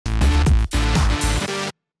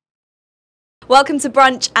Welcome to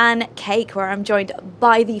Brunch and Cake, where I'm joined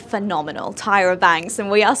by the phenomenal Tyra Banks, and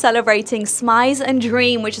we are celebrating Smize and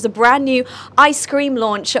Dream, which is a brand new ice cream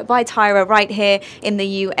launch by Tyra right here in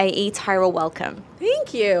the UAE. Tyra, welcome.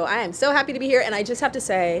 Thank you. I am so happy to be here, and I just have to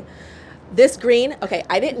say, this green, okay,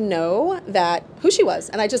 I didn't know that who she was,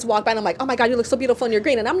 and I just walked by and I'm like, oh my God, you look so beautiful in your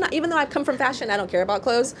green. And I'm not, even though I've come from fashion, I don't care about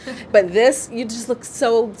clothes, but this, you just look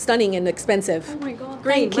so stunning and expensive. Oh my God.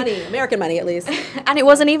 Green money, American money at least. And it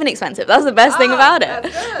wasn't even expensive. That's the best thing about it.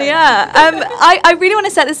 Yeah. I really want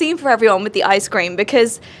to set the scene for everyone with the ice cream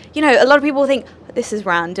because, you know, a lot of people think, this is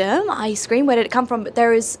random, ice cream, where did it come from? But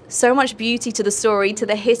there is so much beauty to the story, to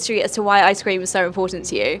the history as to why ice cream is so important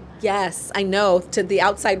to you. Yes, I know. To the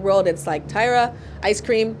outside world, it's like, Tyra, ice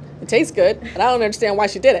cream, it tastes good, but I don't understand why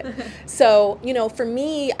she did it. So, you know, for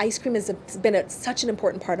me, ice cream has been such an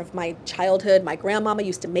important part of my childhood. My grandmama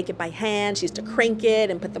used to make it by hand. She used to crank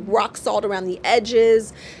it and put the rock salt around the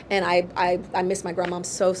edges. And I miss my grandmom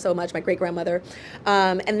so much, my great-grandmother.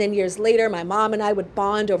 And then years later, my mom and I would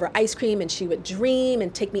bond over ice cream, and she would dream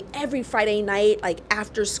and take me every Friday night, like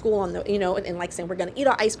after school on the, you know, and like saying, we're gonna eat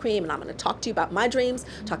our ice cream and I'm gonna talk to you about my dreams,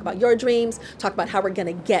 talk about your dreams, talk about how we're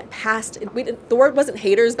gonna get past it. The word wasn't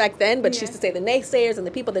haters back then, but she used to say the naysayers and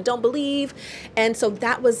the people that don't believe. And so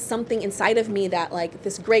that was something inside of me that, like,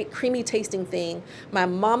 this great creamy tasting thing, my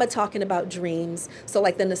mama talking about dreams. So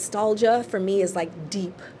like the nostalgia for me is like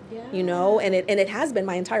deep. You know, and it has been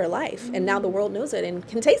my entire life, and now the world knows it and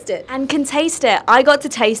can taste it. I got to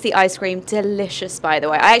taste the ice cream. Delicious, by the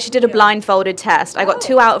way. I actually did a blindfolded test. I got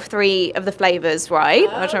 2 out of 3 of the flavors right,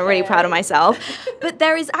 which I'm really proud of myself. But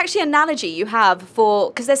there is actually an analogy you have for,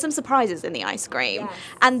 because there's some surprises in the ice cream,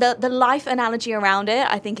 and the life analogy around it,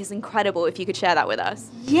 I think, is incredible. If you could share that with us.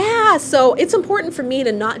 Yeah, so it's important for me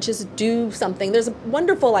to not just do something. There's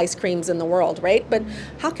wonderful ice creams in the world, right? But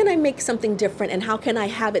how can I make something different, and how can I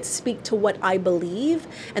have it speak to what I believe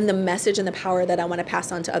and the message and the power that I want to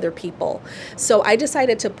pass on to other people? So I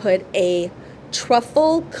decided to put a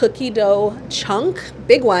truffle cookie dough chunk,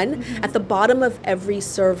 big one, at the bottom of every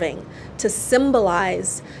serving to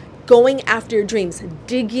symbolize going after your dreams,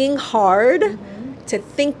 digging hard to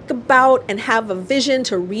think about and have a vision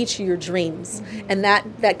to reach your dreams. And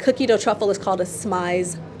that cookie dough truffle is called a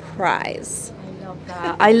Smize prize.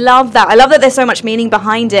 I love that. I love that there's so much meaning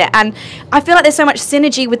behind it. And I feel like there's so much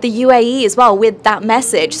synergy with the UAE as well with that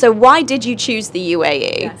message. So why did you choose the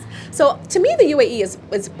UAE? Yes. So to me, the UAE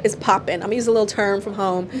is poppin'. I'm going to use a little term from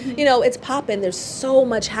home. You know, it's poppin'. There's so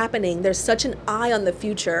much happening. There's such an eye on the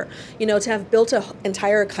future. You know, to have built an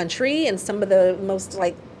entire country and some of the most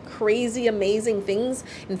like crazy, amazing things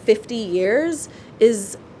in 50 years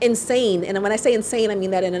is insane. And when I say insane, I mean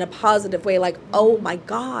that in a positive way, like, oh my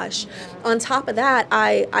gosh. On top of that,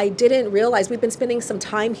 I didn't realize we've been spending some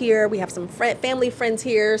time here. We have some family friends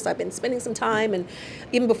here. So I've been spending some time, and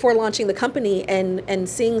even before launching the company, and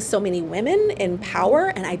seeing so many women in power.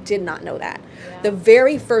 And I did not know that. The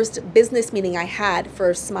very first business meeting I had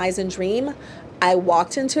for Smize and Dream, I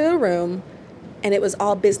walked into a room and it was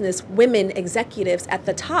all business women executives at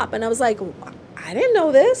the top. And I was like, I didn't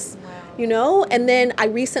know this. You know, and then I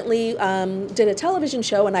recently did a television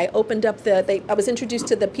show, and I opened up I was introduced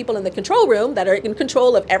to the people in the control room that are in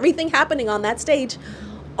control of everything happening on that stage,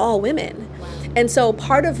 all women. And so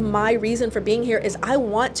part of my reason for being here is I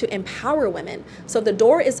want to empower women. So the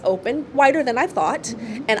door is open, wider than I thought,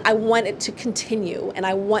 and I want it to continue, and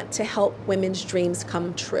I want to help women's dreams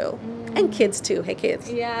come true. And kids too. Hey,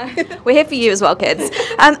 kids. Yeah. We're here for you as well, kids.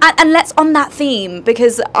 And let's, on that theme,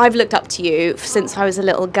 because I've looked up to you since I was a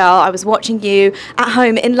little girl. I was watching you at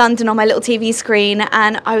home in London on my little TV screen,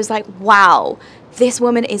 and I was like, wow, this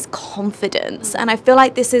woman is confidence. And I feel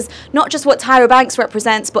like this is not just what Tyra Banks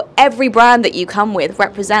represents, but every brand that you come with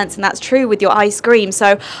represents, and that's true with your ice cream.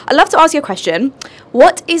 So I'd love to ask you a question.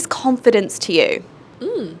 What is confidence to you?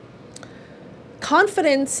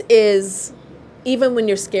 Confidence is, even when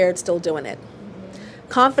you're scared, still doing it.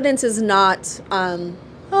 Confidence is not,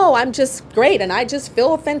 oh, I'm just great and I just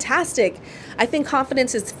feel fantastic. I think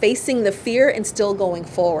confidence is facing the fear and still going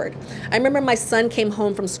forward. I remember my son came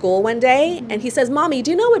home from school one day and he says, Mommy,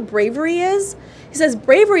 do you know what bravery is? He says,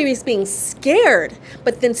 bravery is being scared,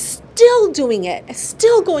 but then still doing it,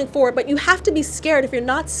 still going forward. But you have to be scared. If you're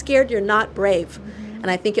not scared, you're not brave. And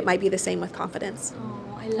I think it might be the same with confidence.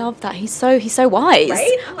 I love that. He's so wise.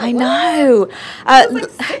 Right? Like, I know. I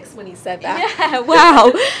was like 6 when he said that. Yeah, wow.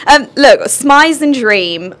 Look, Smize and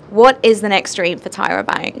Dream. What is the next dream for Tyra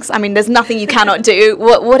Banks? I mean, there's nothing you cannot do.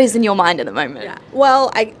 What is in your mind at the moment? Yeah.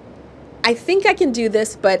 Well, I think I can do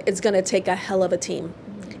this, but it's going to take a hell of a team.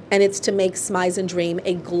 And it's to make Smize and Dream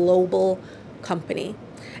a global company.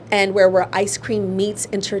 and where ice cream meets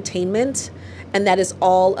entertainment. And that is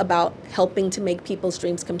all about helping to make people's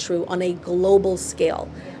dreams come true on a global scale.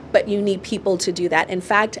 But you need people to do that. In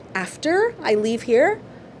fact, after I leave here,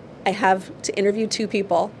 I have to interview 2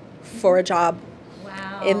 people for a job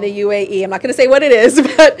in the UAE. I'm not going to say what it is,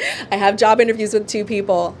 but I have job interviews with 2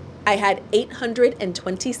 people. I had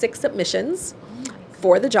 826 submissions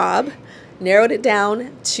for the job, narrowed it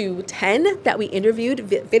down to 10 that we interviewed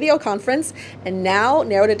video conference, and now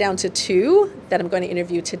narrowed it down to 2 that I'm going to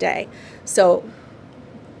interview today. So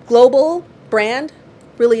global brand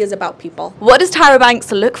really is about people. What does Tyra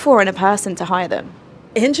Banks look for in a person to hire them?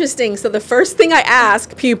 Interesting. So the first thing I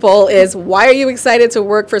ask people is, why are you excited to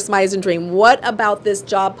work for Smiles and Dream? What about this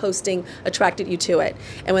job posting attracted you to it?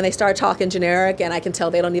 And when they start talking generic, and I can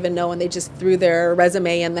tell they don't even know, and they just threw their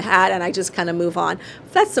resume in the hat, and I just kind of move on.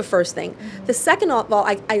 That's the first thing. The second of all,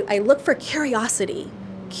 I look for curiosity.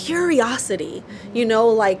 Curiosity. You know,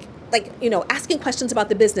 like, you know, asking questions about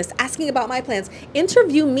the business, asking about my plans.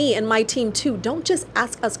 Interview me and my team too. Don't just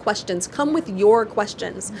ask us questions. Come with your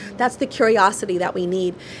questions. That's the curiosity that we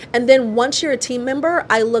need. And then once you're a team member,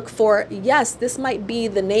 I look for, yes, this might be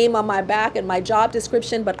the name on my back and my job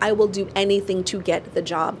description, but I will do anything to get the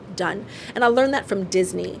job done. And I learned that from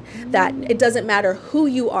Disney, that it doesn't matter who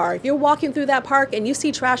you are. If you're walking through that park and you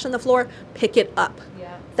see trash on the floor, pick it up.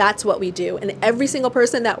 That's what we do. And every single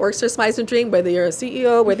person that works for Smiles and Dream, whether you're a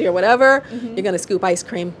CEO, whether you're whatever, you're going to scoop ice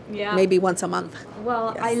cream maybe once a month.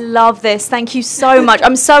 Well, yes. I love this. Thank you so much.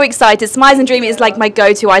 I'm so excited. Smiles and Dream is like my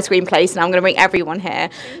go-to ice cream place, and I'm going to bring everyone here.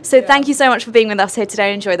 Thank you so much for being with us here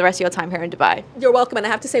today. Enjoy the rest of your time here in Dubai. You're welcome. And I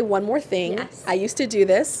have to say one more thing. Yes. I used to do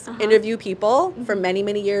this, interview people for many,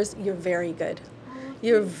 many years. You're very good.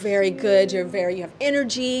 You're very good. You have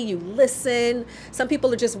energy. You listen. Some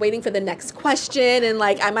people are just waiting for the next question, and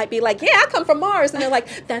like I might be like, yeah, I come from Mars, and they're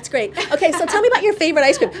like, that's great. Okay, so tell me about your favorite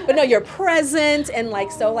ice cream. But no, you're present, and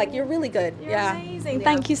like so, like you're really good. You're amazing. Yeah.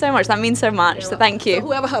 Thank you so much. That means so much. So thank you. So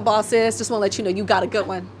whoever her boss is, just want to let you know you got a good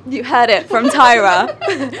one. You heard it from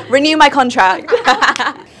Tyra. Renew my contract.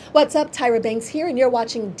 What's up, Tyra Banks here, and you're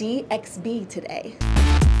watching DXB Today.